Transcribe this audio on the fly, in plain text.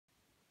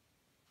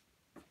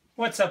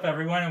What's up,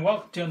 everyone, and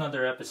welcome to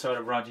another episode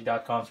of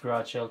RONJIE.COM's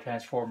Garage Sale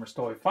Transformers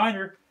Toy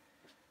Finder,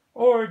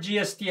 or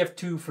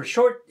GSTF2 for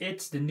short.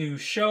 It's the new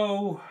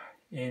show.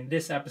 In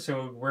this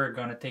episode, we're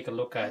gonna take a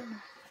look at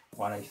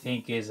what I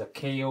think is a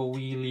KO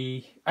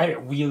Wheeljack.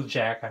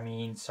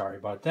 Sorry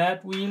about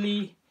that,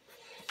 wheelie.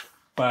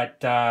 But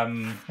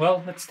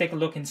well, let's take a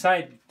look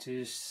inside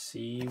to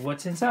see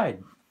what's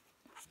inside.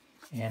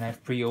 And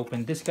I've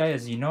pre-opened this guy,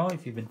 as you know,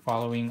 if you've been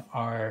following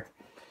our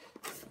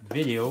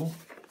video.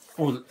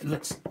 Oh,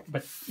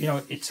 but you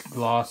know, it's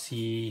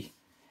glossy.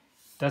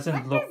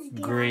 Doesn't look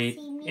great.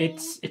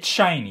 It's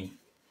shiny.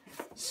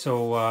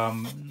 So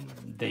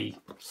they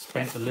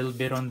spent a little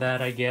bit on that,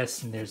 I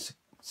guess. And there's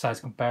size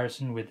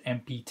comparison with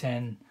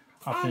MP10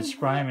 Optimus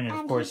Prime, and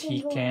of course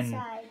he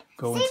can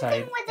go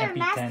inside MP10's. Same thing with their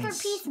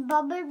masterpiece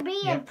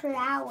Bumblebee and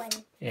Prowl.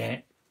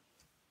 Yeah.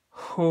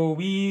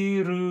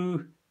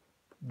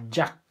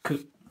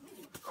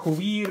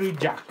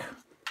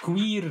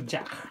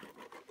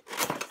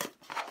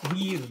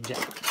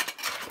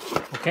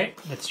 Wheeljack. Okay,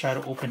 let's try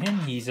to open him.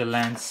 He's a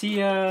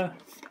Lancia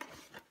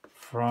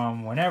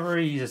from whenever.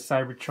 He's a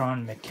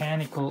Cybertron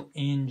mechanical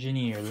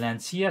engineer.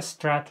 Lancia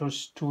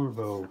Stratos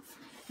Turbo.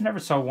 I never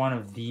saw one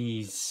of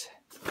these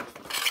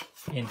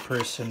in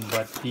person,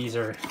 but these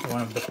are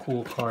one of the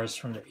cool cars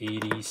from the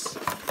 80s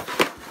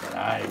that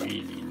I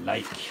really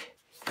like.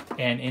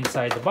 And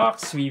inside the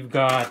box, we've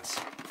got,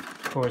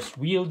 of course,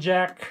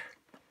 Wheeljack,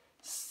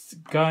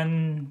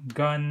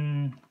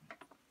 gun,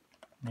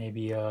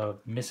 maybe a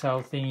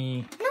missile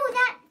thingy. No,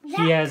 that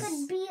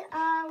could be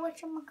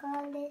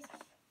whatchamacallit.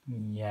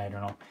 Yeah, I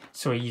don't know.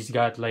 So he's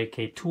got like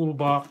a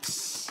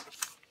toolbox.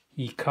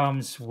 He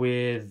comes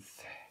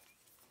with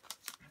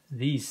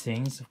these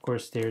things. Of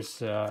course,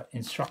 there's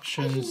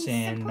instructions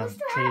and a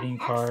trading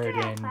card.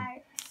 And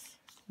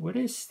what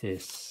is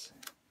this?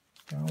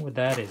 I don't know what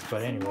that is,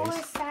 but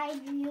anyways,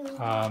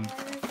 a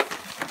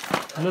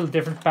little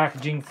different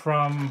packaging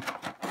from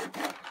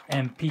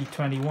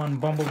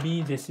MP21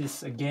 Bumblebee. This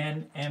is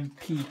again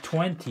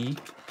MP20.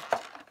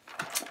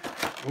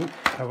 Oh,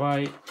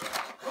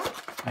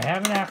 I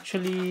haven't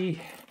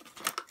actually.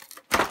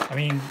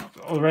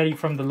 Already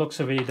from the looks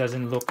of it, it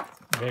doesn't look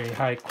very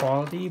high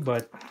quality,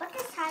 but what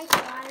is high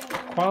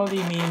quality?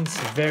 Quality means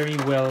very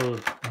well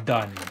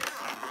done,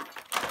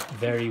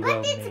 very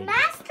well made. But it's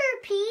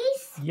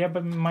masterpiece. Yeah,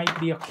 but it might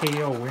be a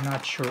KO. We're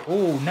not sure.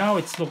 Oh, now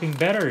it's looking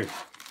better.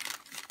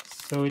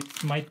 So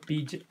it might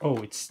be.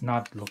 Oh, it's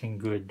not looking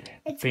good.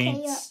 It's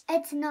Paint's... KO.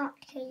 It's not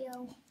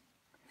KO.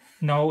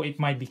 No, it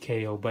might be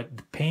KO, but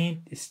the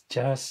paint is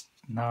just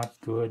not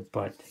good.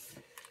 But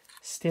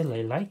still,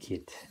 I like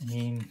it.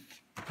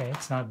 Okay,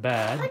 it's not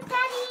bad. But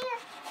Daddy,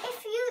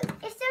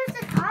 if there's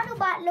an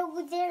Autobot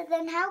logo there,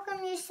 then how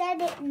come you said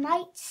it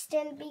might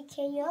still be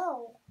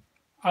KO?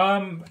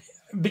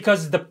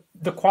 Because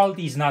the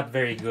quality is not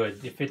very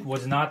good. If it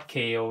was not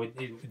KO,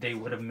 they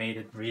would have made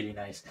it really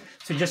nice.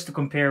 So just to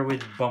compare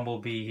with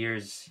Bumblebee,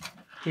 here's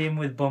him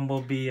with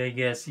Bumblebee. I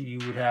guess you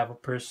would have a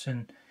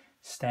person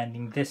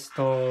standing this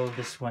tall.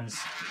 This one's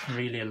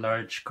really a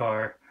large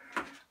car,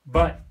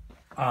 but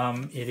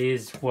it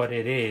is what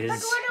it is.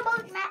 But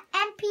what about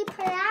MP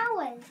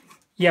Prowl?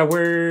 Yeah,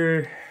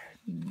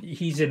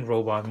 he's in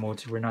robot mode,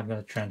 so we're not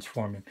gonna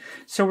transform him.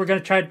 So we're gonna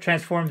try to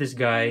transform this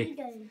guy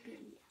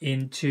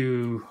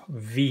into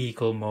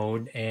vehicle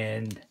mode,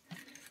 and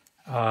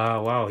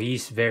wow,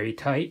 he's very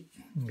tight,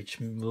 which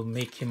will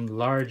make him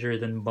larger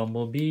than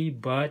Bumblebee,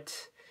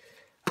 but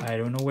I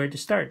don't know where to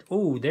start.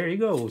 Oh, there you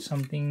go.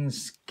 Some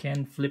things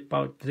can flip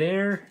out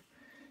there.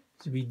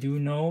 So we do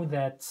know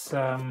that's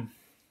the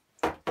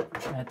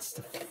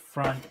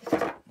front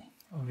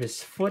of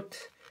his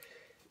foot.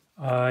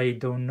 I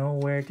don't know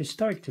where to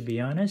start, to be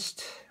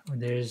honest.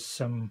 There's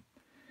some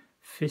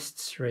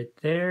fists right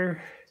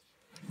there.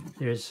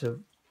 There's a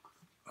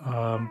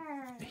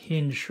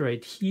hinge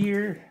right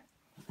here.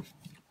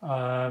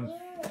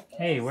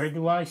 Hey, where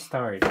do I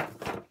start?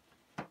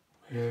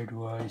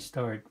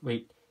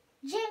 Wait.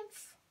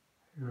 Jinx.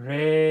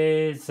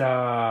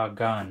 Laser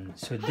gun.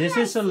 So this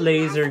is a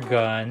laser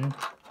gun.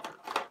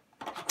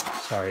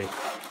 Sorry.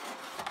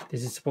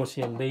 This is supposed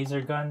to be a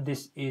laser gun.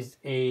 This is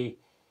a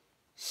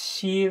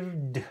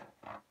shield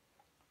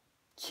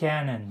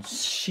cannon.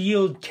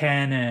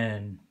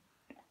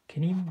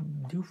 Can he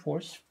do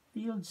force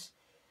fields?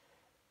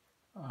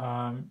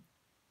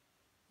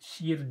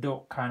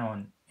 Shield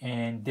cannon,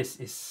 and this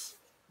is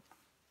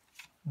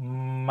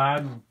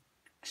Maghot,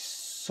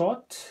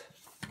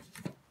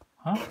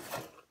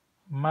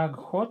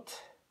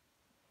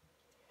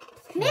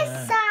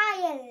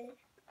 Missile.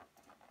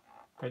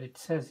 But it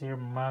says here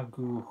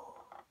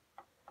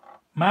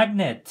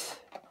magnet.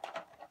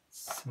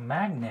 It's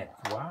magnet.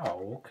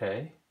 Wow.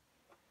 Okay.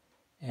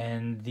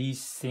 And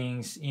these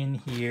things in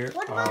here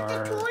What about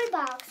the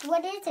toolbox?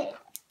 What is it?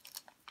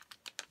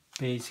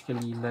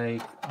 Basically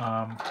like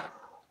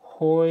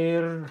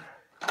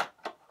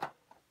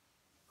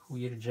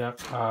Wheeljack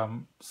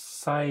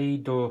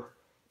side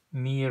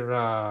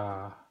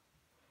mirror.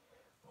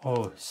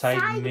 Oh,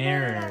 side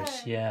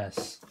mirrors.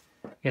 Yes,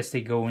 I guess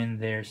they go in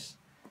there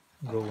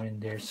go in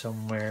there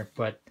somewhere.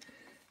 But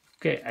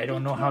okay, I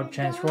don't know how to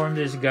transform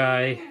this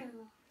guy.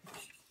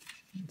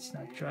 Let's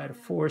not try to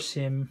force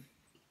him.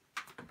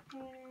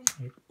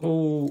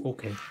 Oh,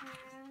 okay.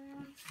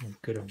 We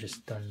could have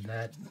just done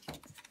that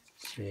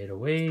straight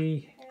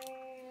away.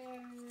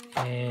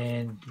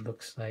 And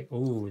looks like,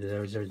 oh,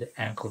 those are the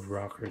ankle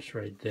rockers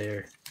right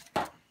there.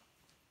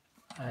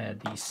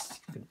 These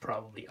could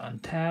probably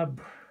untab.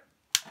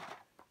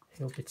 I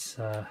hope it's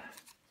a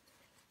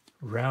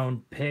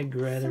round peg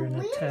rather than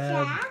a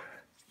tab.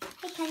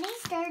 Hey, can I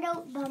start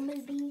out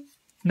Bumblebee?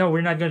 No,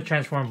 we're not going to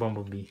transform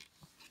Bumblebee.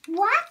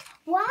 What?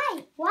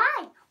 Why?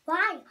 Why?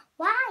 Why?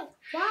 Why?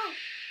 Why?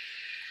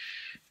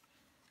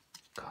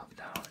 Calm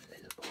down,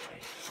 little boy.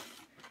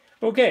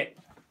 Okay.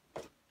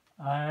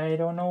 I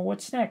don't know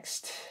what's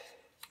next.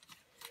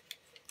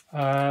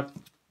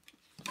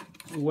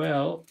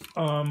 Well,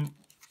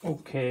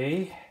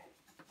 okay.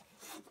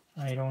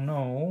 I don't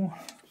know.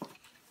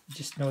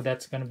 Just know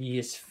that's gonna be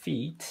his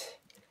feet.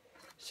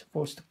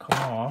 Supposed to come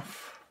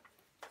off.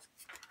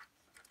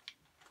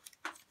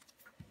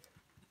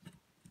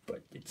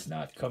 But it's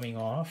not coming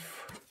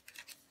off.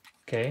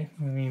 Okay,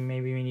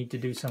 maybe we need to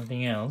do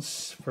something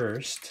else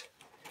first.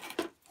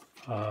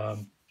 So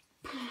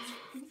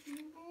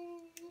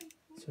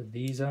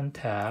these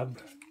untab.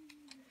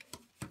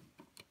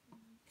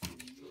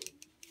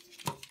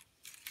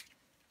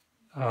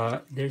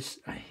 There's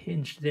a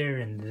hinge there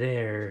and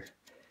there.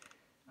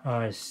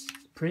 It's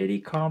pretty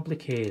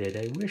complicated.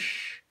 I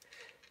wish.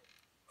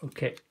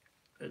 Okay,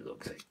 it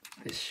looks like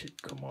this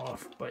should come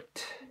off,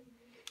 but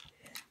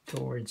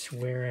towards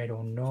where I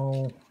don't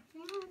know.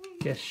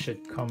 Guess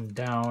should come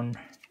down.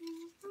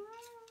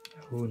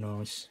 Who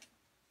knows?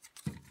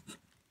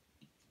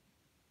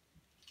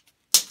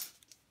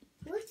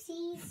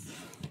 Oopsies.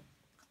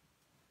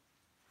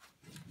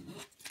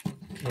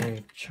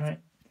 Okay, try.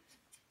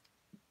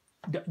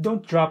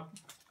 Don't drop.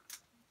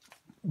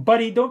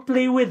 Buddy, don't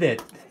play with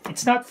it.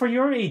 It's not for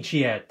your age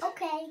yet.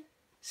 Okay.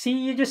 See,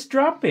 you just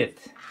drop it.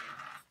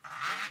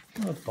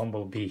 Oh,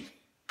 Bumblebee.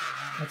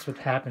 That's what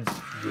happens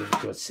if you give it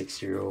to a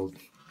 6-year-old.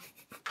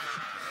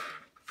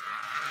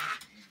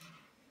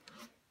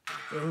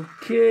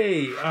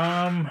 Okay,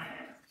 well,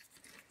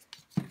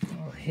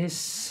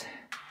 his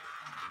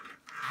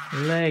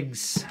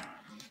legs,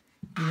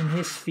 even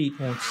his feet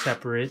won't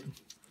separate.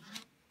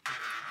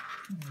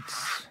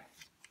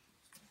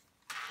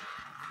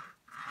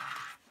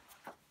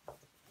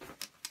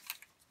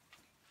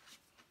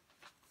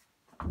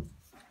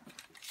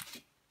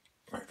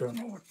 I don't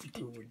know what to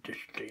do with this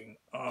thing.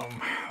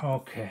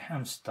 Okay,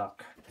 I'm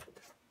stuck.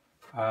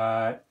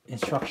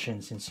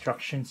 Instructions.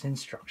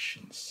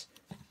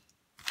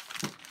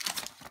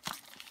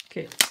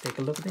 Okay, let's take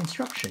a look at the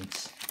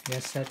instructions.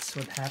 Guess that's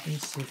what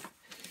happens if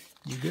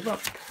you give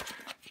up.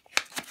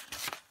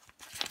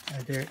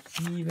 Are there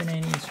even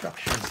any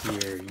instructions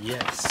here?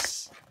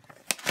 Yes.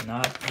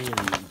 Not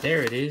really.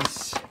 There it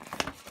is.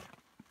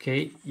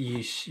 Okay,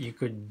 you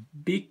could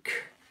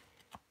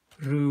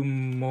Bikru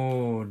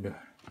mode.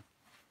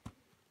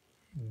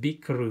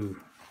 Bikru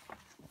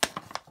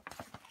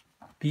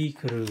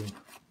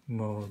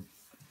mode.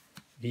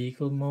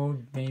 Vehicle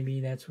mode, maybe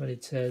that's what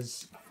it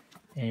says.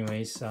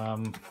 Anyways,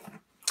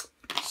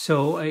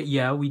 so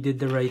yeah, we did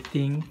the right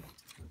thing.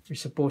 You're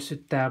supposed to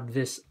tab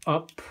this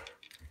up.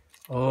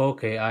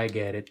 Okay, I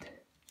get it.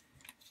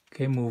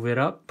 Okay, move it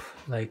up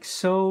like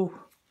so.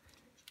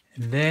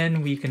 And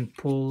then we can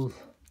pull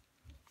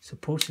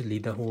supposedly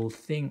the whole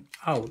thing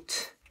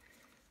out.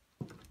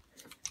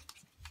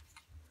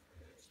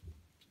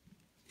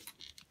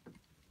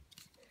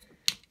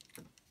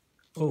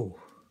 Oh,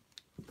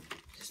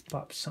 just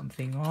pop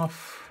something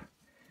off.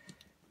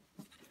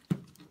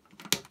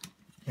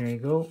 There you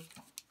go.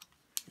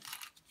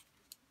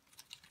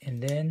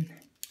 And then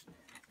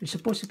you're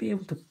supposed to be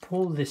able to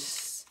pull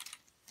this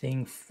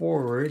thing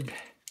forward.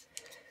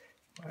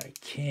 But I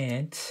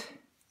can't.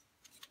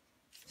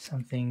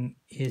 Something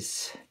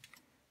is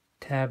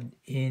tabbed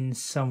in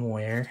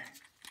somewhere.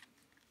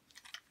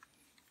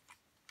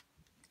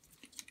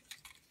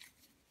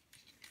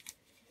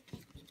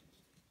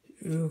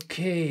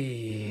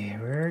 Okay,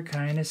 we're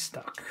kind of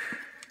stuck.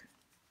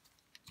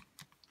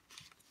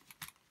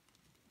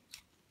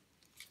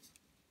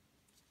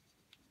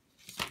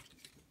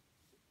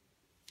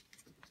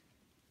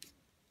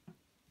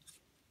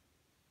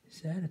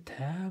 Is that a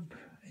tab?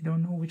 I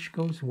don't know which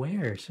goes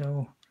where,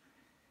 so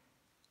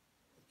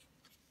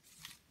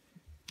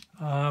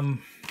so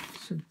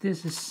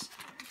this is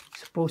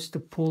supposed to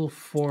pull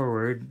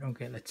forward.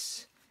 Okay,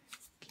 let's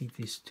keep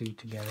these two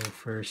together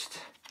first.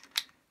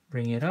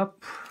 Bring it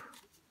up.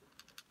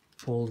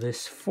 Pull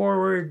this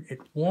forward.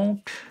 It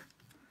won't.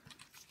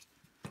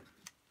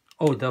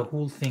 Oh, the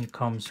whole thing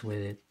comes with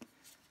it.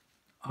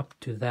 Up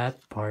to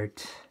that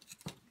part.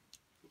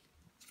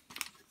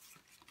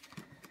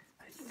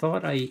 I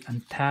thought I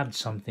untabbed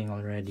something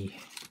already.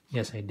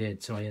 Yes, I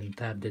did. So I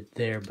untabbed it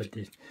there, but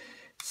it's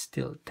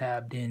still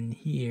tabbed in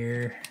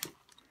here.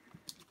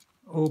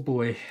 Oh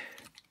boy.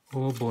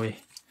 Oh boy.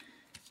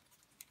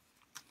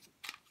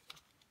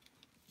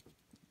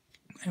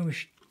 I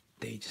wish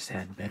they just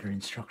had better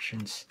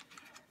instructions.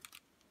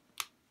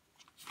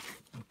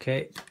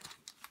 Okay.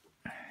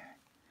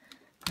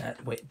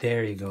 That way,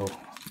 there you go.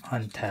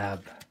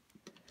 Untab.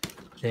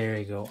 There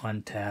you go,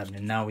 untabbed.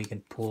 And now we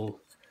can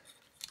pull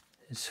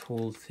this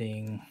whole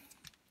thing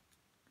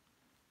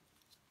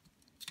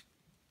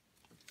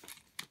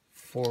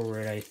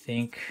forward, I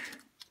think,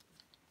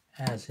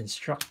 as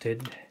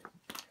instructed.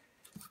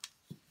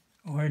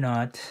 Or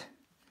not.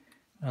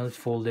 Well, let's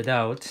fold it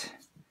out.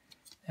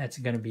 That's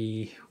gonna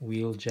be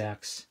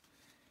Wheeljack's.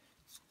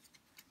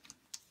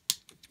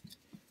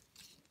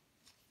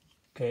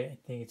 Okay, I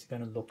think it's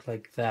gonna look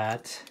like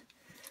that.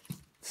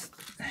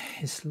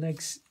 His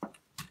legs,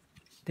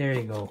 there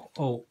you go.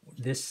 Oh,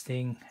 this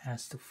thing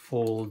has to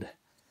fold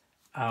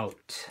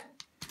out,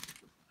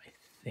 I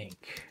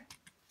think.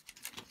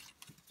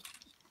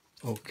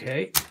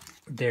 Okay,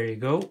 there you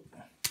go.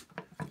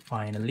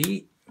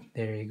 Finally,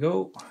 there you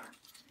go.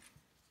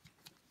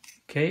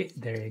 Okay,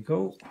 there you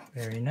go.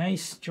 Very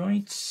nice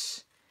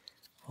joints.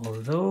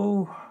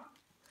 Although,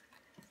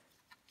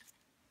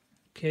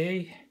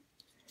 okay,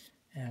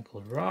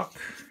 ankle rock,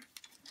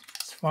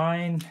 it's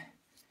fine.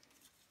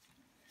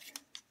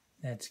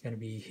 That's gonna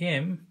be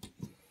him.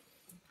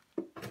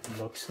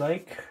 Looks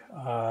like.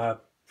 I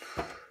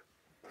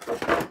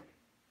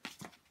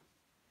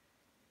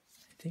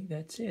think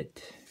that's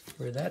it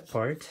for that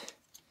part.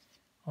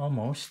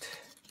 Almost.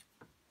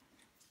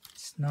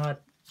 It's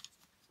not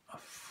a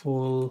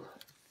full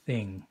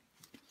thing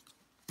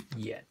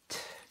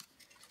yet.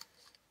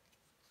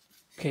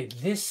 Okay,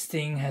 this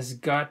thing has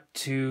got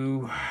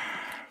to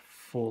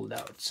fold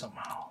out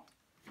somehow.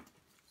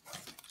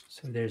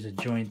 So there's a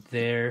joint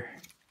there.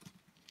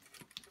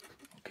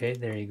 Okay,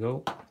 there you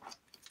go.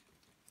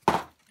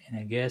 And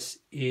I guess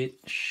it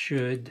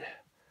should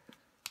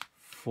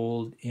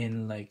fold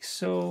in like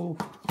so.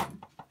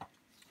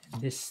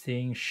 And this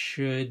thing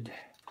should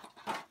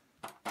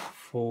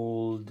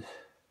fold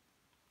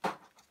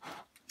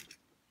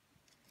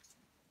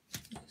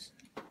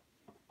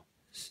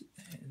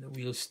the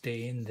wheels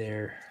stay in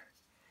there.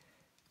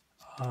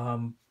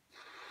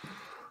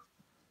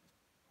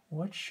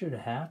 What should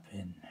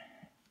happen?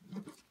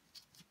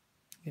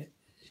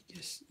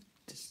 Just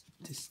this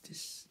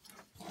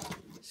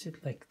is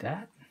it like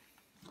that?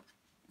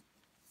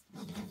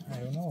 I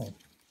don't know.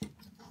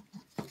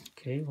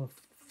 Okay, we'll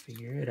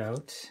figure it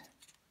out.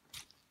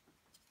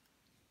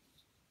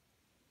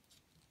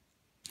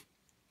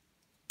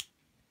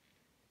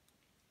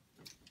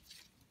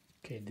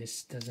 Okay,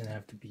 this doesn't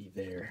have to be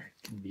there.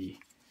 It can be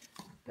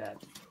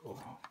that.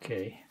 Oh,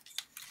 okay,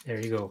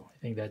 there you go. I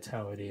think that's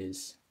how it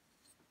is.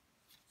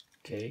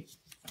 Okay,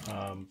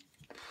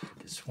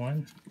 this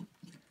one,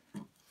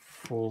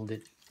 fold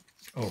it.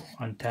 Oh,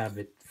 untab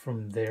it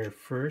from there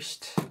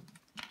first,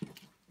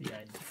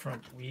 behind the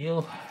front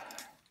wheel.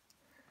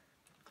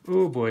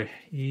 Oh boy,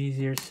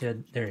 easier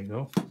said. There you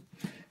go.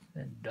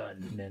 Then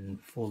done. Then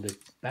fold it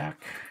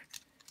back.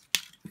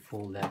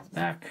 Fold that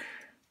back.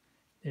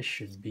 This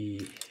should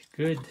be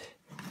good.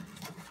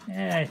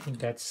 And I think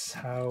that's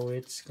how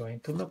it's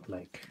going to look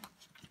like.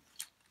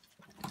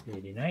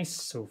 Really nice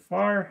so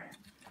far.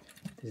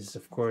 This is,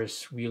 of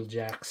course,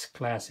 Wheeljack's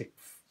classic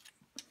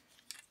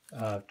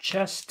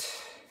chest.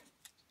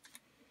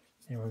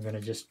 And we're going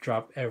to just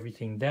drop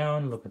everything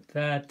down. Look at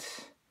that.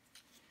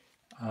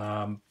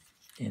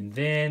 And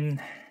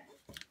then,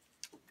 I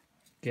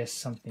guess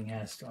something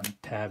has to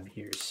untab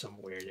here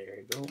somewhere. There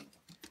you go.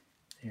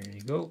 There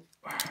you go.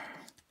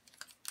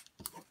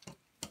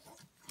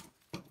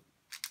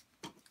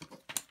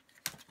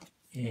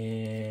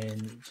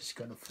 And just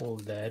gonna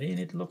fold that in,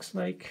 it looks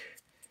like.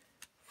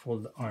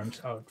 Fold the arms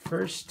out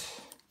first.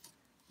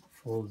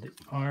 Fold the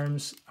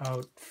arms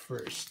out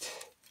first.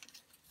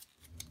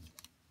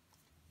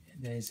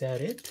 And then is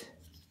that it?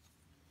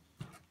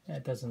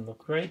 That doesn't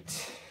look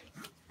right.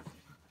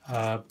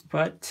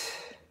 But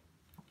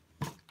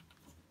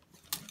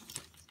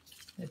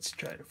let's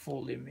try to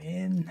fold him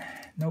in.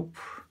 Nope,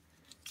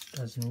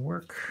 doesn't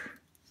work.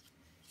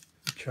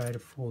 Try to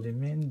fold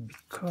him in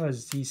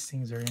because these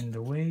things are in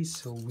the way,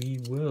 so we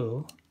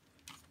will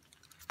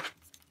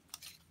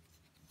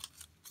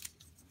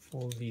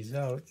fold these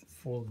out,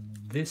 fold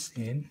this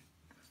in.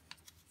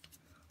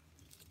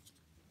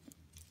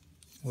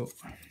 Whoa,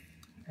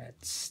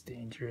 that's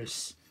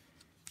dangerous.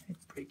 It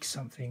breaks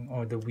something.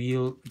 Oh, the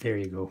wheel. There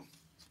you go.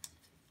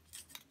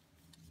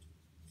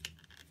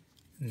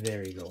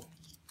 There you go.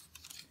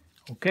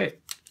 Okay,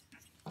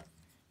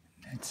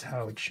 that's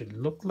how it should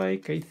look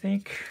like, I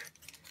think.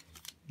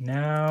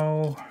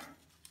 Now,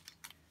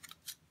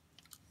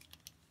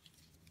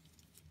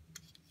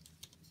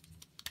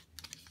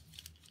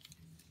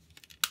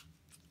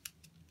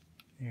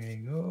 there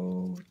you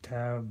go.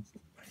 Tab,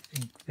 I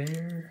think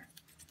there.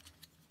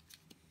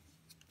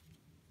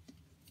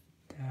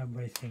 Tab,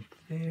 I think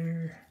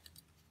there.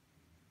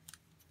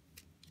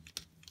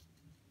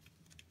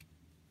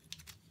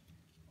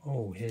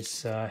 Oh,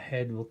 his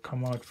head will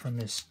come out from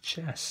his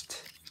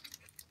chest.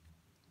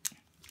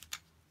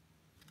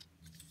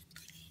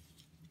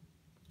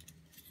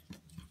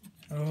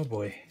 Oh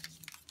boy.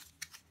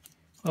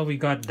 Well, we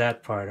got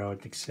that part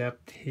out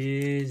except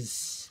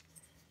his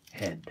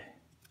head.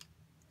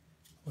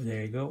 Well,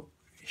 there you go.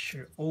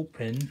 Fisher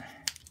open.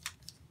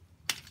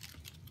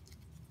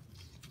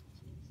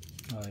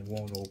 Well, it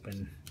won't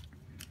open.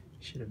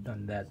 Should have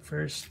done that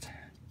first.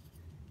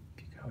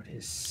 Pick out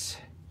his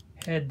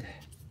head.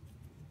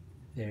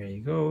 There you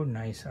go.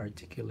 Nice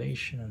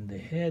articulation on the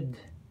head.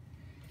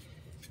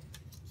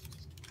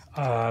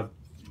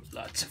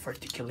 Lots of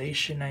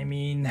articulation, I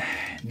mean.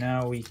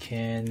 Now we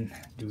can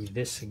do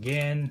this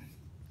again.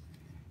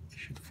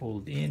 Should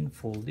fold in,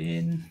 fold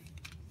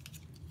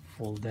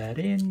that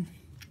in.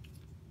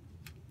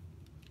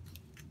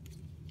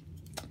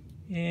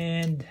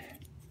 And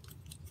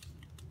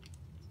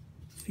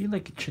I feel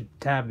like it should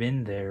tab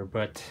in there,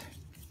 but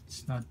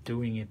it's not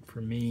doing it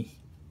for me.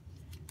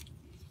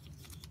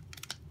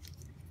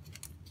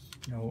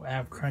 No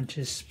ab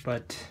crunches,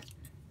 but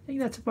I think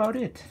that's about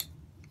it.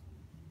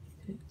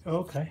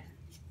 Okay.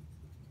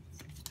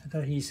 I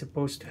thought he's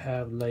supposed to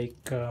have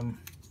like,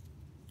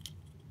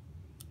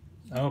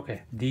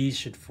 okay, these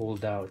should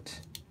fold out.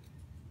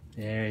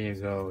 There you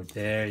go,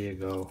 there you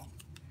go.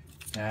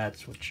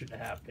 That's what should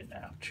happen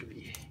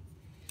actually.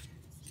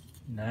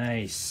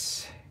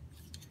 Nice.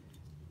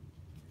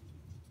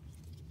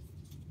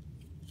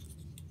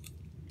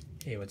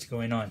 Hey, what's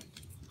going on?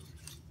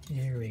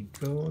 Here we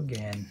go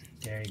again.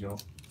 There you go.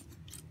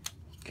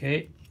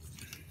 Okay.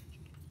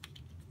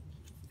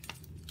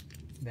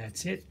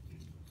 That's it.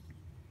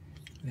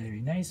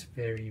 Very nice,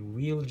 very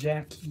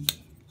Wheeljacky.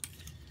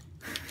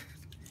 If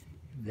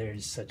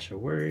there's such a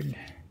word.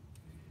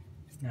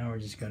 Now we're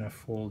just gonna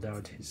fold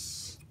out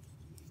his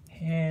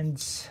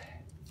hands.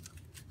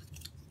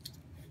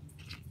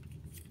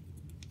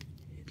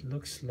 It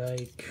looks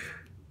like,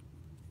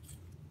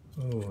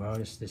 oh, how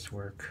does this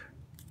work?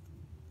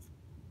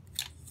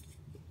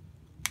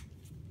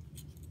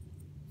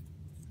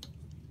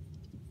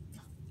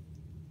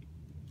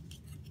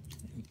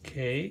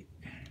 Okay.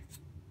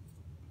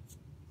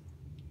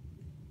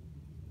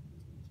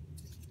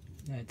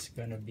 That's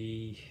gonna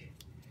be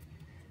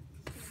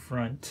the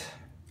front.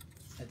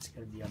 That's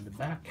gonna be on the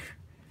back.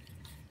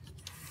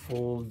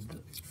 Fold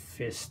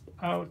fist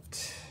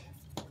out.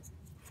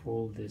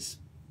 Fold this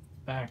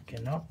back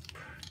and up.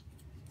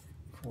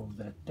 Fold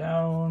that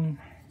down.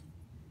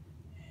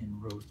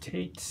 And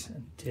rotate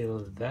until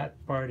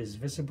that part is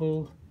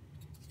visible.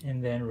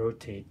 And then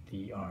rotate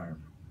the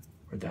arm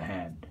or the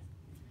hand.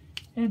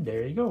 And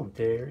there you go.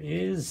 There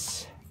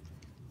is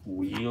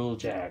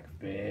Wheeljack.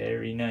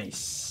 Very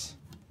nice.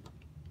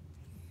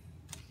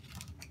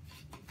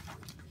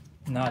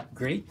 Not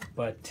great,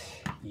 but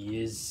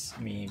he is,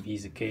 I mean,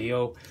 he's a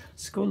KO.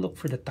 Let's go look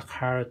for the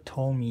Takara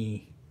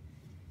Tomy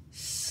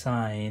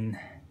sign.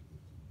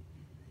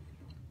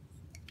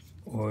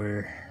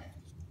 Or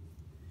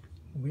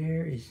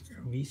where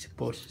are we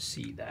supposed to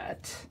see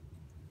that?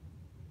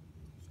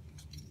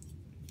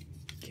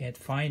 Can't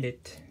find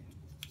it.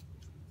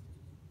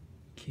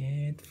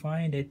 Can't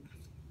find it.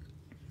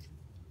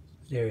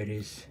 There it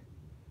is.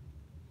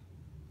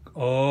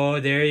 Oh,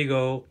 there you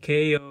go.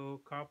 KO.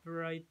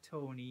 Copyright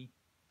Tony.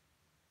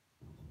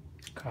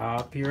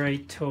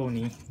 Copyright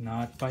Tony,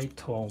 not by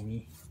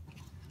Tommy.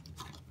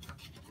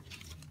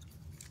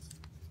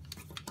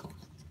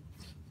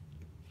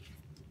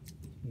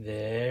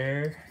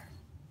 There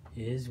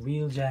is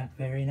Wheeljack.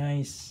 Very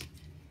nice.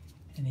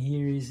 And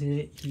here is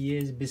it. He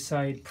is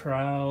beside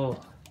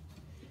Prowl.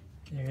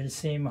 They're the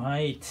same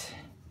height.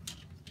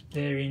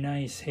 Very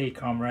nice. Hey,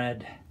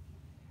 comrade.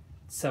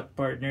 What's up,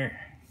 partner?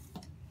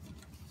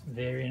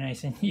 Very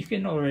nice. And you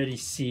can already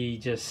see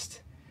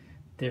just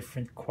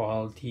different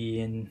quality,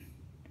 and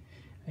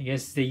I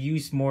guess they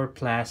use more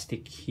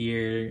plastic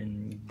here,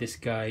 and this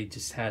guy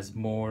just has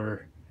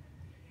more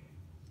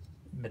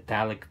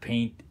metallic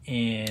paint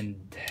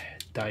and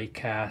die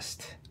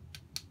cast.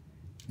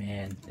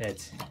 Man,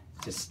 that's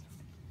just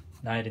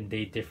night and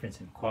day difference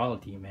in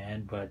quality,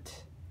 man, but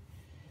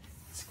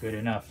it's good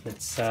enough.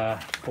 Let's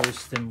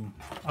post them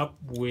up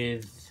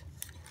with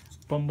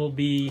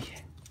Bumblebee.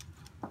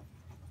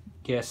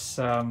 Guess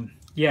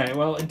yeah,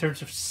 well, in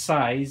terms of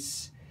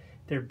size,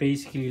 they're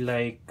basically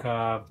like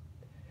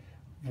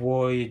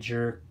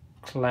Voyager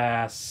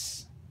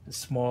class, a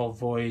small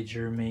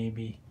Voyager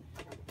maybe.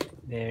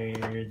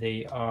 There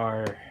they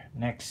are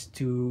next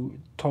to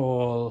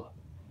tall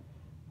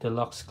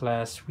deluxe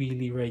class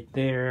Wheelie right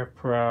there,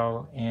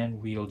 Prowl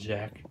and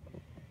Wheeljack.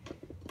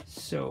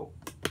 So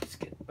let's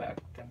get back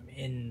them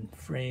in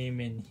frame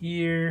in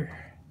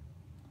here.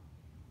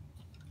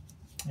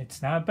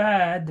 It's not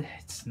bad.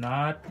 It's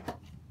not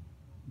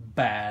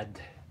bad.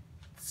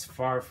 It's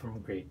far from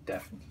great,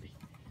 definitely.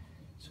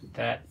 So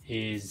that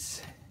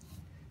is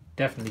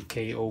definitely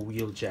KO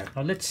Wheeljack.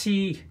 Now let's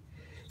see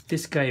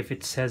this guy if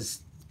it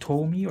says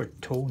Tommy or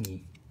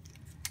Tony.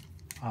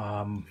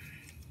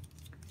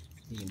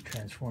 You can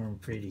transform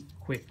pretty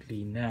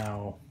quickly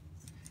now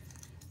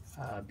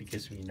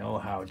because we know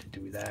how to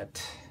do that.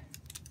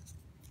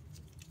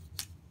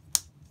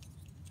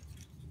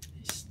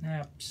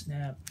 Snap,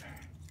 snap,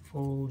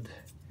 fold.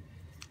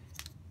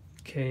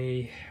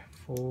 Okay,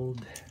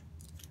 fold,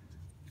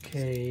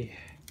 Okay.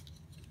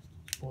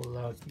 Pull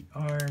out the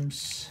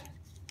arms.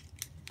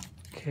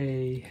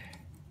 Okay.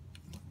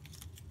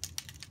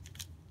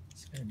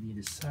 It's gonna be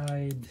the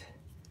side.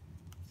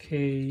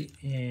 Okay,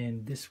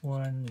 and this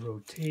one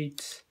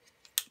rotate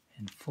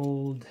and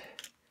fold.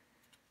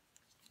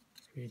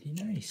 Pretty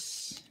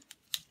nice.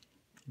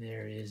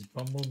 There is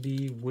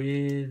Bumblebee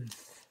with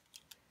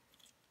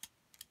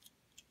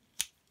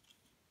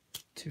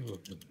 2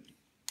 of them.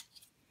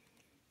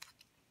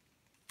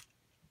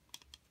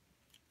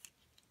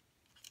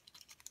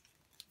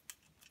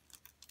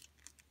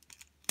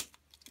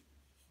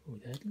 Oh,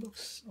 that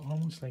looks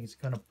almost like it's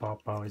gonna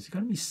pop out. It's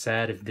gonna be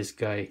sad if this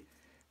guy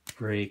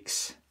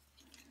breaks.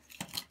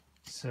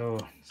 So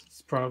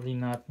it's probably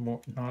not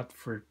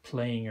for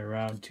playing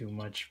around too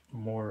much,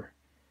 more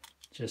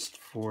just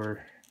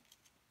for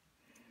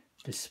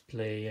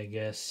display, I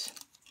guess.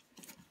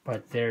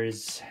 But there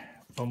is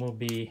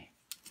Bumblebee,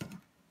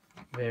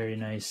 very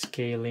nice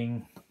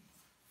scaling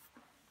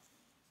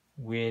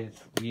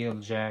with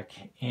Wheeljack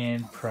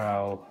and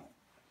Prowl.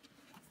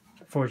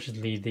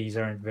 Fortunately, these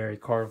aren't very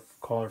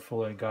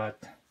colorful. I got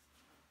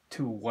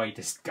 2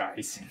 whitest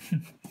guys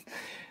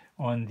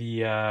on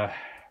the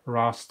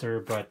roster,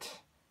 but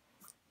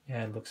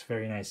yeah, it looks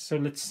very nice. So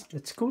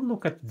let's go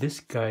look at this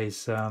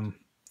guy's Takara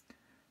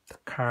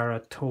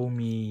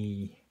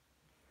Tomy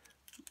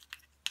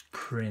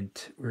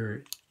print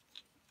or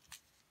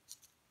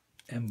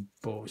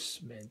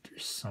embossment or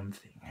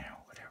something,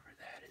 whatever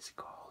that is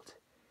called.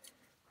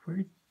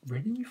 Where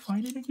did we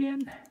find it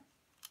again?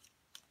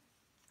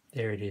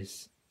 There it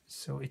is.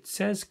 So it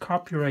says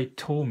copyright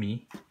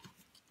Tomy,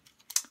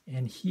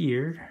 and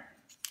here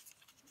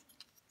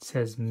it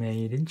says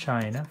made in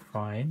China.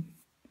 Fine.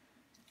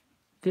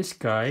 This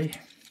guy,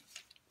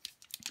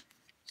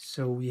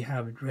 so we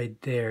have it right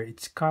there.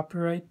 It's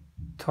copyright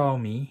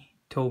Tomy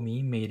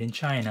made in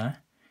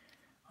China.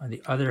 On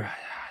the other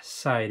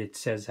side it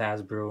says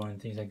Hasbro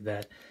and things like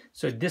that.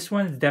 So this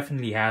one is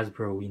definitely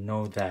Hasbro, we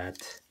know that.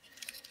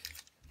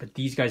 But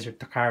these guys are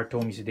Takara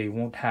Tomy, so they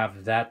won't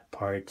have that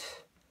part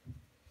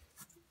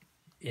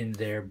in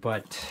there.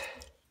 But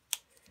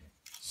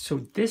so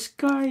this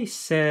guy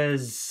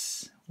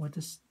says, what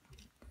is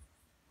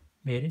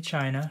made in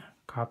China,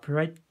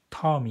 copyright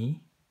Takara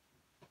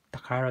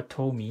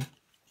Tomy,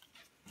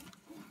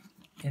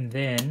 and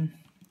then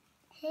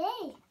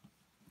hey,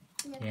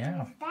 look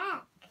yeah, who's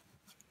back.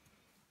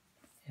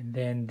 and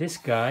then this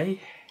guy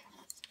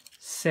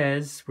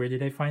says, where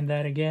did I find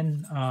that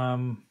again?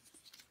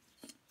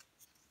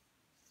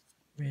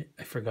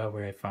 I forgot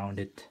where I found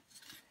it.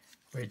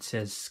 Where it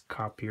says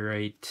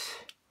copyright.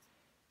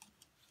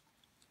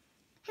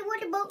 Hey,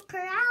 what about per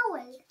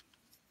hour?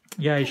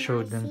 Yeah, I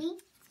showed them. See?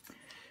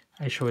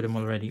 I showed them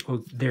already.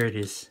 Oh, there it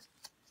is.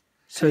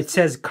 So it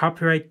says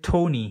copyright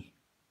Tony.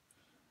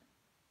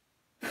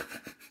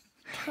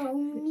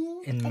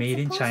 Tony. And made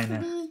in China.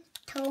 To be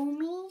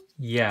Tony.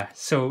 Yeah,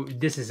 so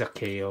this is a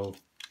KO.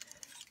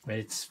 But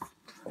it's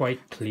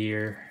quite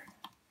clear.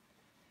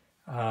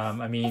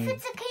 I mean, If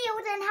it's a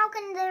KO, then how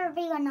can there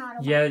be an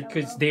auto? yeah,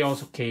 because they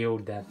also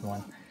KO'd that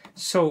one.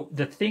 So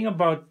the thing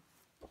about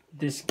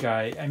this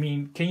guy, I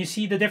mean, can you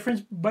see the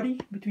difference,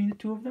 buddy, between the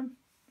 2 of them?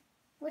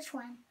 Which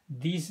one?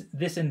 This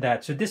and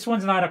that. So this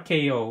one's not a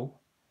KO,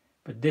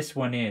 but this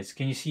one is.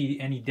 Can you see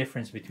any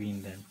difference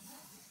between them?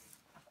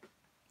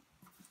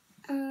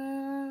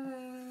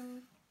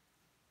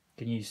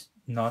 Can you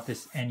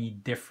notice any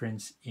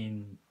difference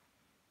in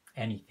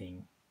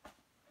anything?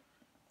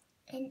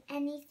 In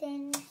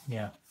anything?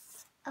 Yeah.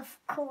 Of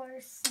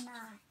course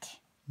not.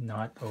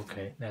 Not?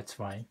 Okay, that's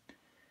fine.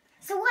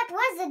 So what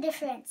was the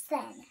difference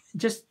then?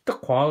 Just the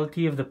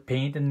quality of the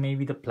paint and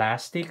maybe the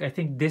plastic. I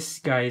think this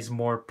guy is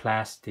more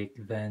plastic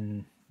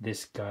than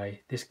this guy.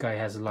 This guy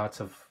has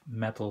lots of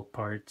metal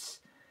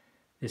parts.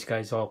 This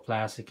guy's all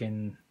plastic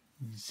and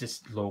it's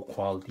just low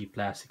quality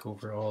plastic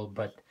overall.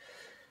 But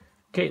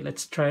okay,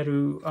 let's try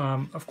to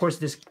of course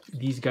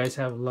these guys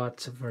have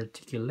lots of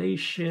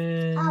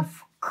articulation.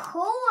 Of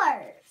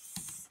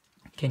course.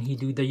 Can he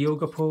do the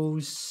yoga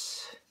pose?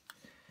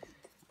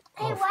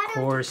 Hey, Of why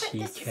don't course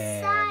you he put the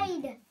can.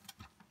 side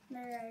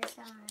mirrors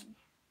on?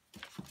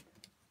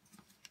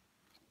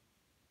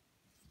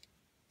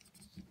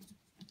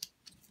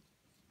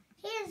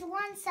 Here's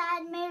one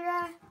side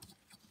mirror.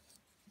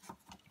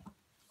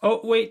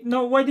 Oh wait,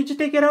 no, why did you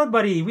take it out,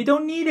 buddy? We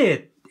don't need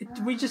it.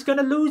 We're just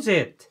gonna lose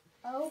it.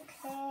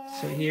 Okay.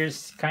 So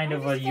here's kind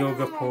of a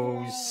yoga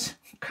pose.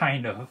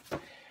 Kind of.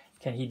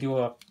 Can he do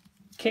a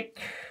kick?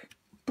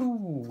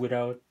 Boo,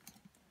 without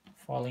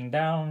falling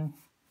down?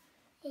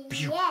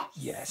 Pew. Yes.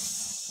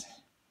 Yes.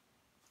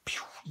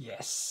 Pew.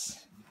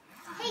 Yes.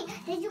 Hey,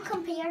 did you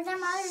compare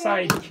them already?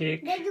 Side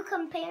kick. Did you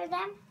compare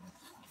them?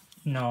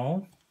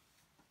 No,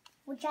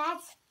 With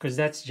Jazz? because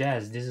that's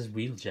Jazz. This is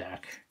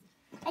Wheeljack.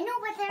 I know,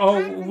 but they're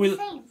Oh, kind of we'll the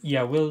same.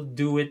 yeah, we'll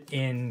do it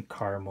in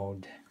car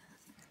mode.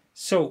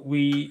 So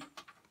these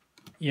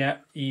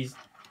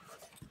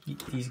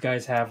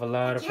guys have a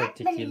lot of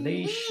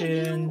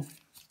articulation.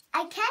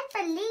 I can't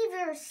believe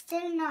you're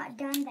still not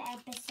done the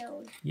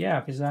episode. Yeah,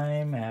 because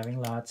I'm having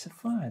lots of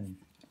fun.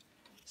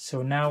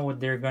 So now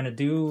what they're gonna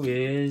do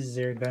is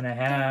they're gonna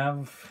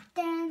have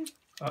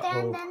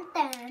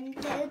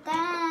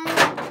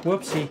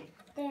whoopsie.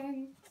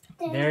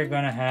 They're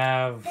gonna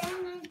have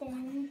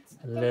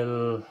a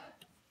little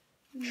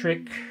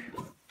trick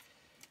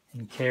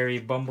and carry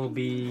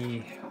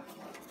Bumblebee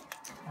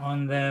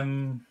on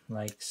them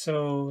like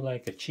so,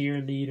 like a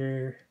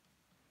cheerleader.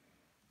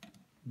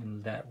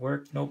 Will that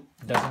work? Nope,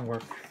 doesn't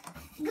work.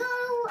 Go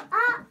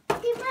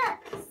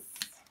Optimus!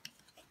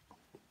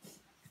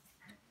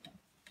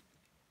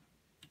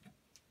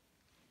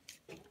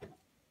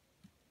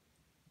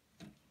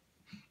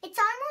 It's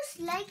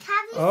almost like,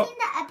 have you seen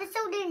the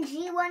episode in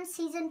G1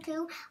 Season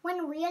 2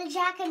 when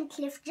Wheeljack and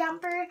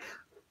Cliffjumper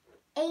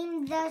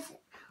aim the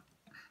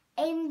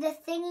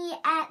thingy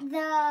at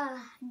the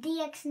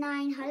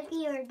DX9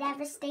 Hulky, or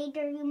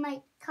Devastator you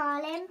might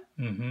call him?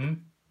 Mm-hmm.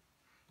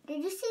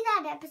 Did you see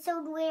that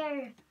episode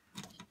where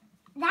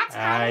that's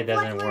kind of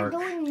what we're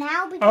doing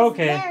now, because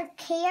they're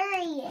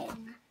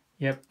carrying.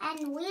 Yep.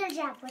 And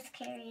Wheeljack was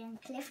carrying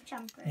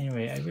Cliffjumper.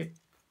 Anyway,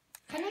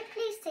 can I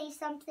please say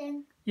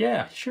something?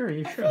 Yeah, sure,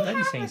 you're sure. Let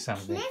me say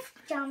something. If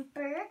we have a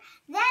Cliffjumper,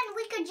 then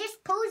we could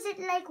just pose it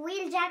like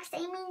Wheeljack's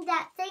aiming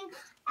that thing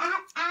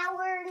at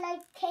our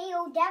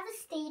KO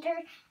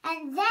Devastator,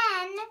 and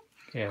then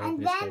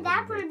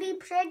that will be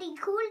pretty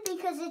cool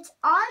because it's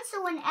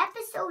also an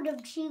episode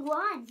of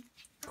G1.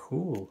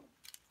 Cool.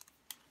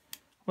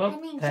 Well,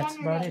 that's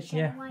about it.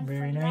 Yeah,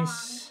 very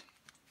nice.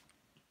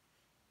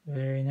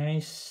 Very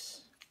nice.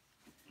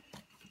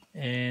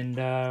 And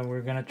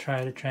we're going to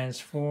try to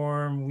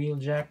transform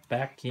Wheeljack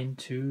back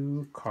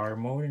into car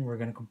mode. And we're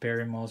going to compare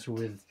him also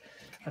with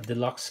a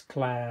deluxe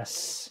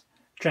class,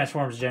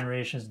 Transformers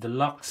Generations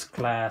deluxe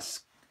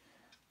class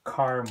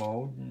car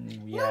mode.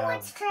 And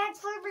it's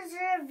Transformers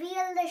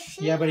Reveal the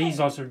Shield. Yeah, but he's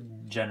also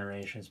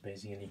Generations,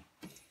 basically.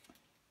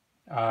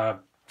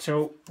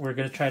 So we're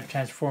going to try to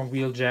transform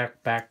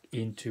Wheeljack back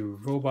into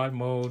robot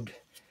mode.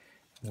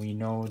 We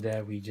know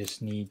that we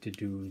just need to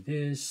do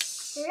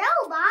this.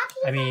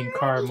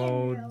 Car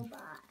mode.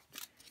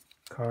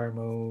 Car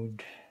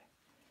mode.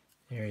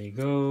 There you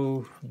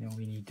go.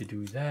 We need to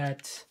do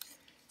that.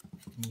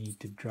 We need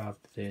to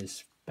drop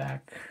this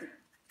back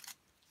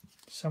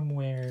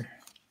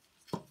somewhere.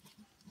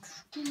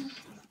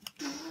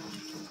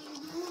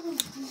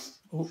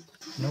 Oh,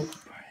 nope.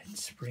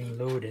 It's spring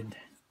loaded.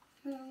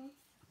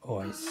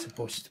 Oh, it's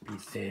supposed to be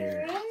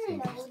there.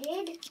 Spring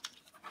loaded?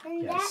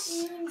 And that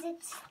means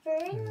it's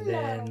spring loaded.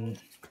 Then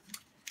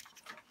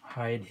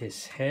hide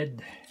his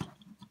head.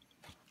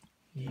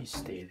 You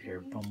stay there,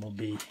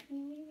 Bumblebee.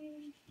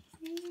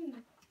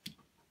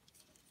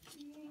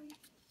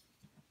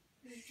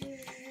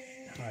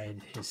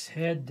 Hide his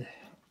head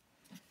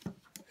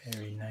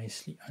very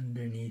nicely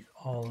underneath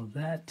all of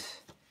that.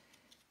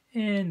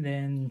 And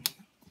then,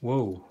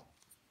 whoa,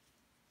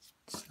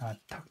 it's not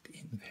tucked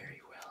in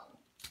very well.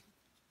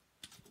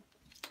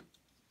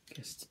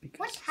 Guess it's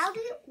because...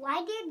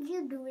 Why did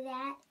you do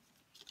that?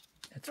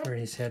 That's where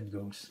his head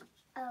goes.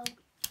 Oh.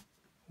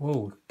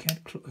 Whoa,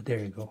 there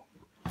you go.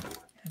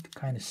 Have to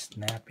kind of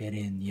snap it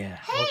in, yeah.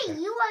 Hey,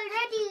 you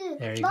already...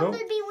 There you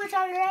Bumblebee go. was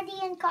already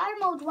in car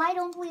mode. Why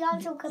don't we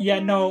also compare Yeah,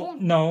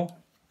 no.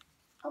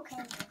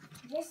 Okay,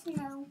 just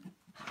no.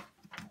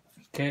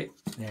 Okay,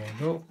 there you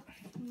go.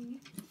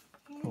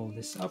 Pull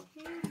this up.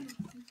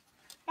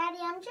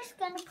 Daddy, I'm just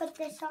going to put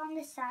this on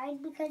the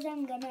side because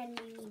I'm going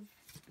to leave.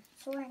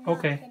 So we're not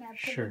okay, gonna put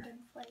sure. it in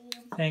for you.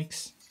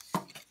 Thanks.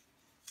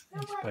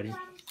 Thanks, buddy.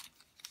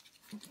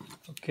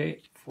 Okay,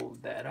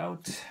 fold that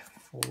out.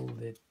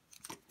 Fold it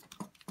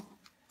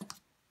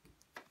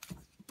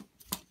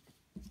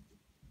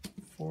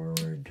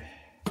forward.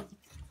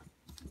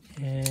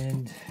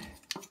 And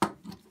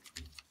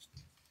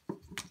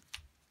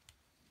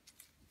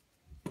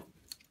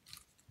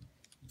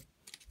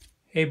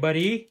hey,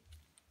 buddy.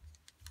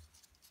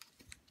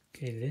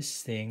 Okay,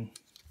 this thing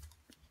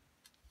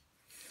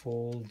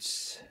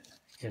folds,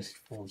 I guess it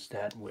folds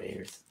that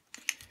way.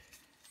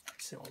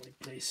 That's the only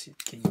place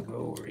it can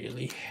go,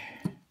 really.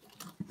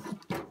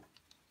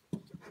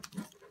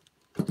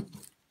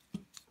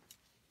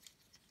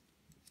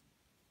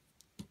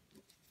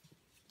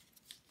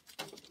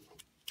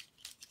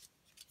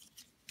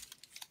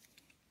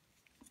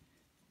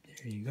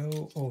 There you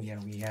go. Oh yeah,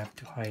 we have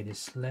to hide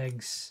his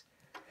legs.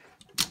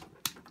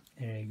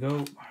 There you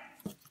go.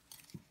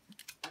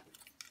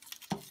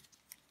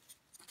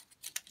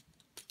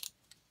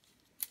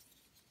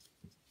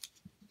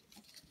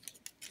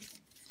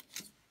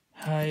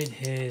 Hide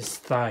his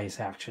thighs,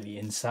 actually,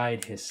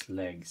 inside his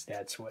legs.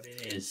 That's what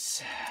it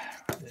is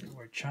that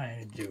we're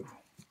trying to do.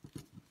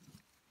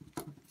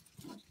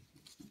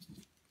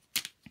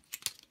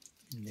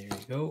 There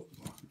you go.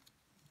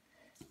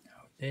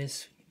 Now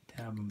this, we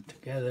can tab them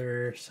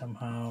together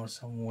somehow,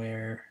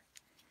 somewhere.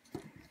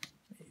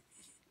 Maybe.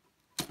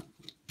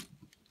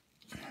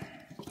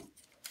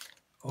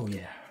 Oh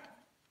yeah.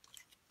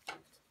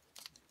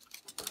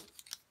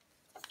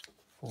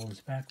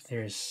 Folds back.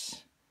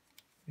 There's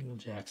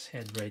Wheeljack's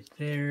head right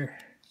there.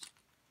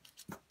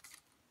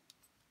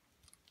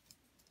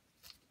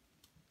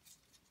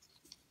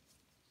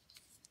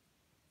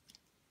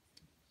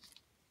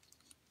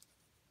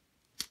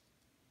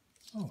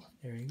 Oh,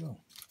 there you go.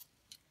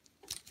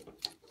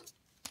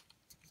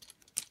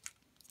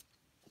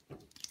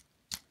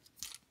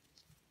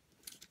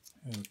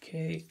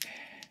 Okay.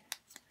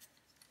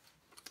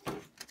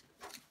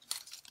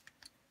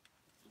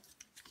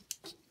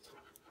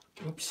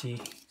 Oopsie.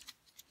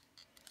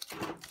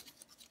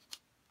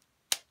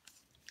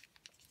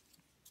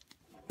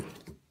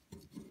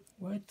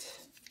 What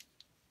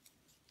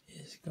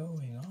is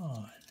going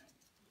on?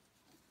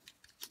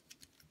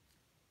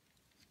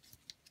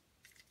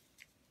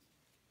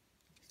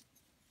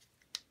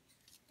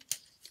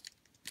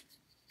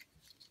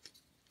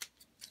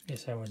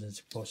 Guess I wasn't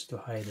supposed to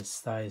hide his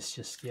thighs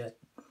just yet.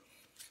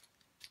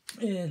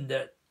 And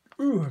that,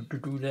 to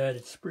do that,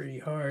 it's pretty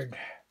hard.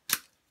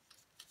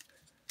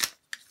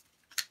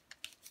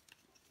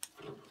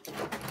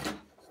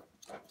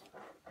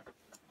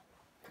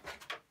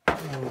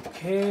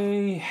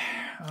 Okay.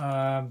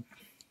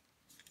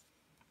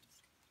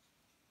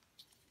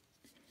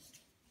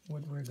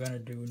 What we're gonna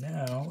do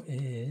now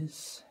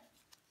is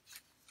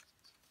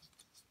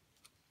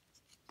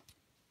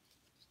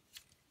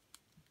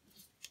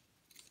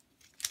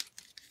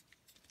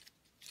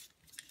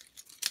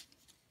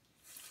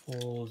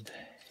fold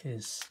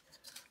his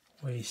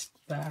waist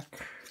back,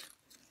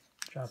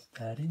 drop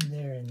that in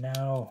there, and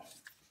now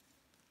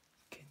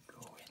can go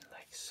in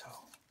like so.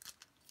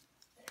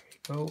 There you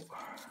go.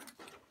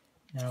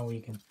 Now we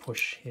can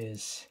push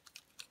his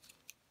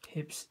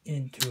hips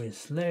into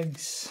his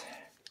legs.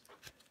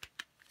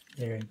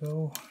 There you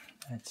go.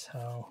 That's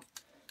how,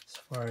 as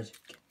far as it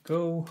can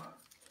go.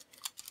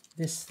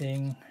 This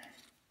thing,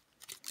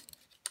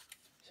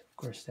 so of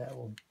course that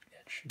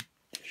should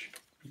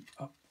be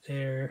up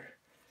there.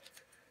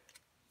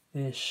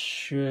 This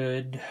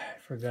should, I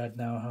forgot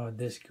now how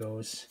this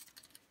goes.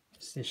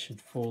 This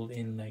should fold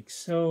in like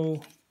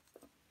so.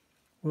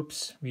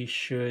 Whoops, we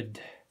should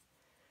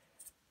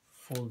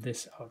fold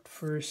this out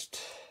first,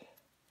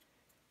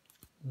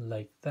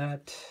 like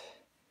that.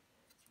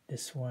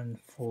 This one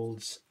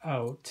folds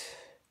out.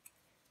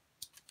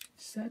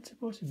 Is that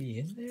supposed to be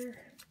in there?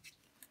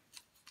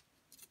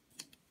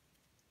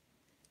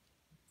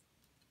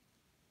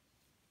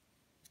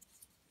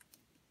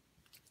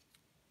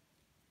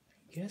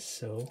 I guess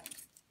so.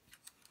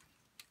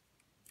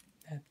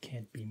 That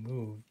can't be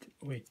moved.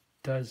 Wait, it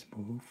does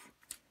move.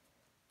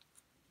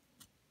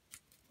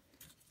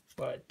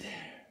 But,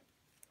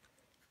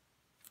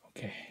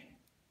 okay.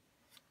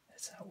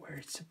 That's not where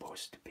it's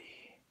supposed to be.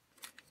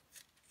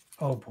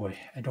 Oh boy,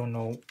 I don't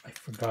know. I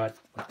forgot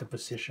what the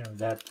position of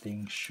that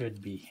thing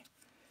should be.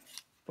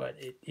 But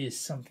it is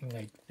something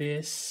like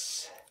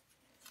this.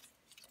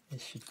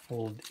 This should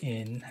fold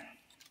in.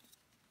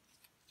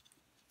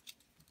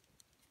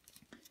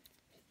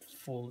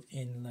 Fold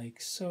in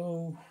like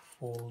so,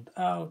 fold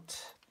out.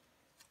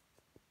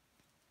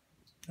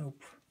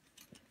 Nope.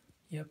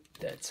 Yep,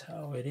 that's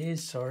how it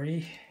is,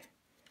 sorry.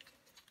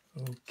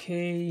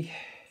 Okay.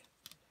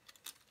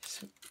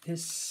 So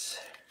this,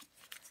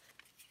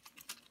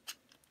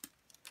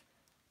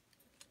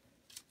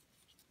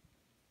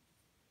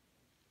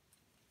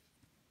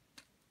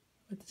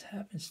 what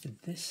happens to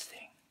this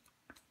thing?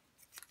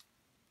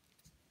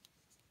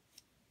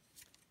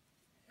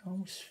 I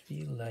almost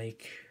feel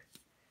like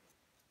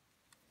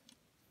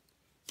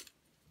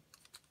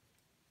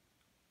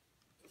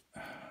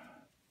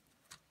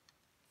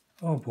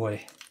oh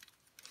boy,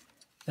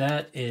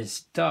 that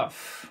is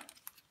tough.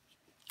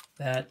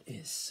 That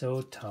is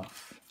so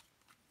tough.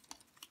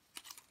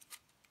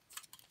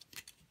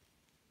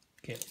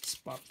 Okay, let's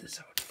pop this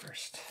out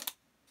first.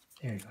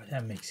 There you go,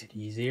 that makes it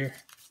easier.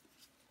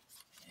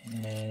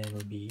 And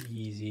it'll be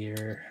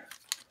easier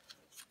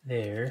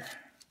there.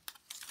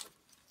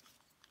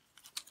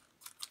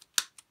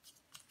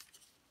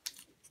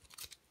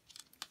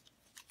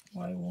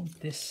 Why won't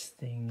this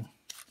thing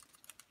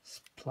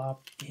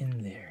plop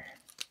in there?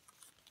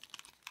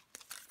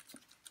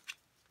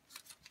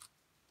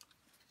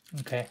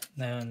 Okay,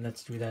 now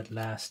let's do that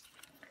last.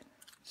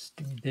 Let's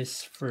do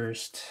this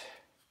first.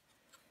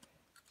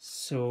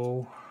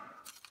 So,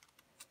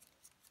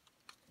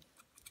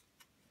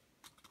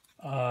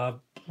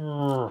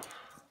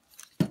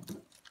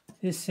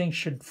 this thing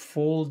should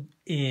fold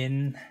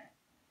in,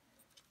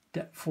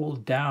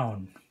 fold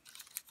down.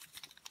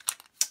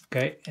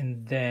 Okay,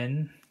 and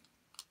then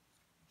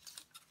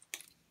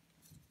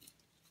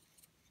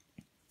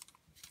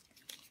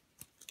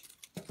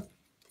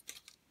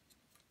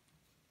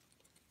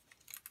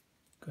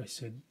okay,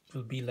 so it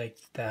will be like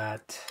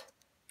that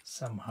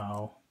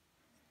somehow.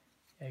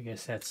 I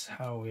guess that's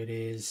how it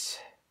is.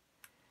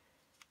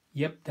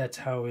 Yep, that's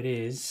how it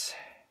is.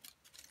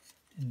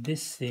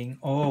 This thing,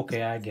 oh,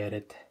 okay, I get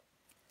it.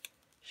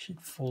 Should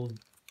fold,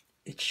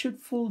 it should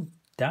fold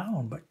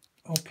down, but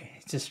okay,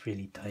 it's just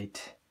really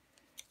tight.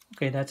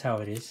 Okay, that's how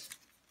it is.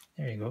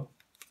 There you go.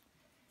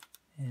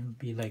 And it'll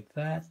be like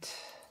that.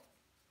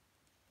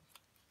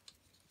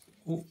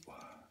 Oh,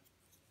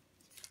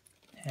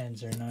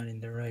 hands are not in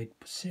the right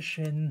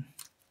position.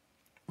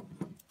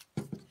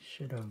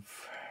 Should have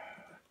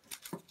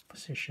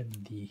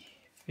positioned the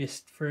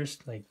fist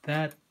first like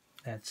that.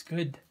 That's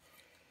good.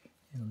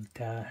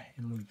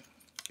 it'll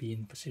be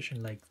in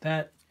position like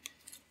that.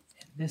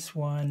 And this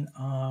one,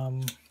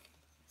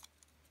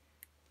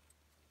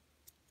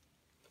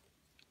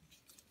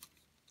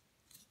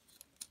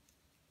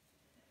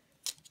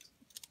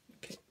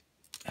 okay,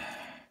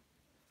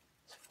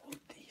 let's fold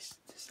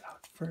this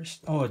out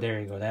first. Oh, there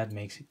you go. That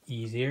makes it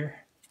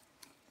easier.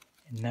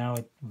 And now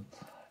it will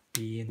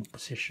be in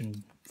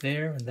position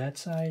there on that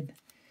side.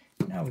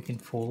 Now we can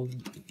fold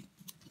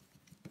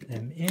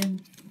them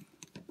in.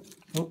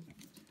 Oh,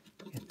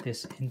 get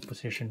this in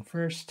position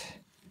first.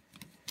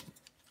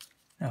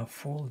 Now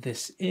fold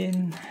this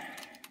in.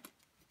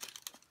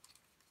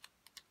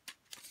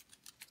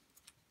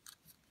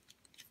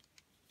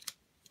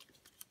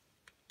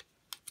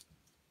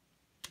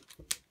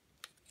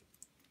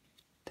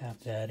 Tap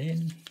that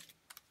in.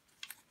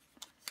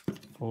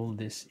 Fold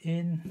this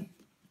in.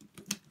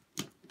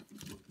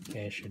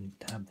 Okay, I shouldn't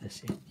tap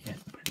this in yet,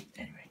 but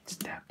anyway, it's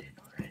tapped in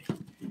already.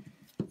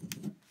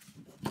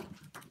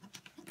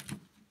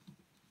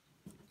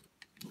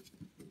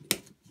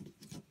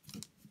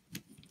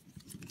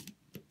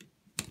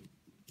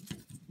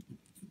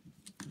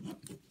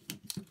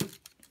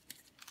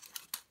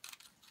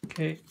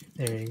 Okay,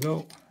 there you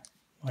go.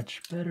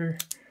 Much better.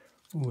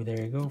 Ooh,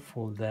 there you go.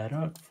 Fold that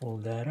out,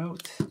 fold that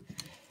out.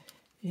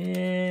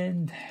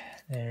 And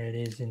there it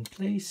is in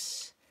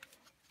place.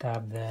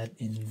 Tap that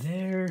in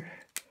there.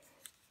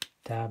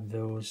 Tap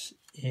those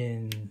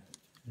in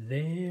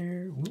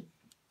there. Whoop.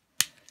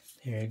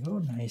 There you go.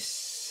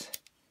 Nice.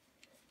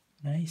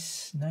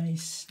 Nice,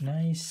 nice,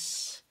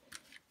 nice.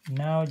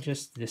 Now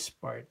just this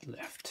part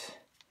left,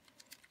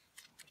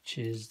 which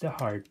is the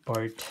hard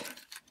part.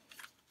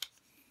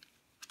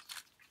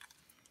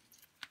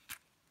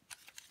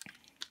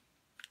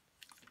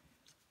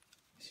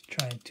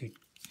 Trying to,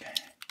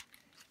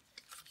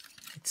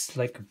 it's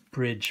like a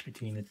bridge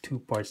between the two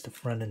parts, the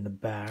front and the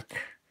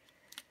back.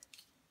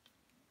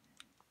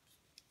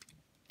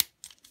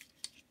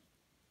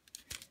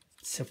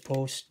 It's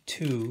supposed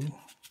to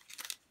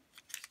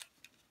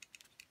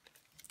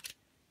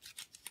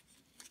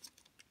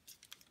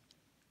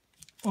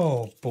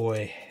oh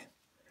boy,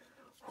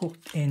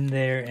 hooked in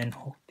there and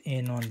hooked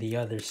in on the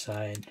other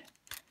side.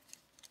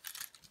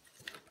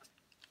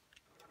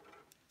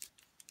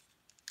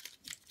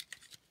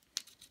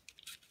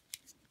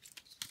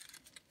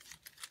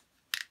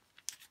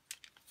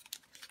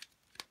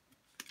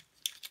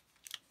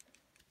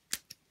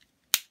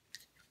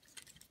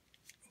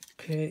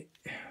 Okay.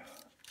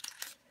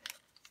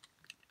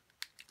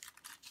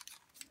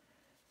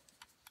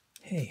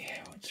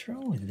 Hey, what's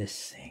wrong with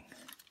this thing?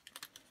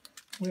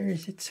 Where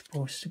is it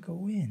supposed to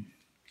go in?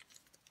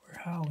 Or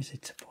how is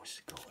it supposed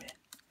to go in?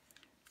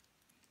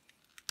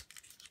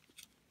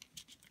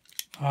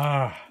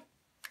 Ah,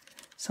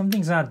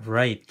 something's not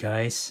right,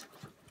 guys.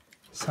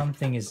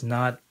 Something is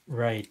not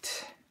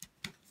right.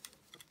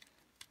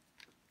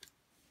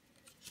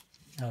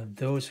 Now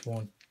those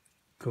won't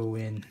go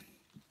in.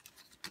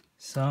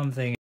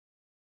 Something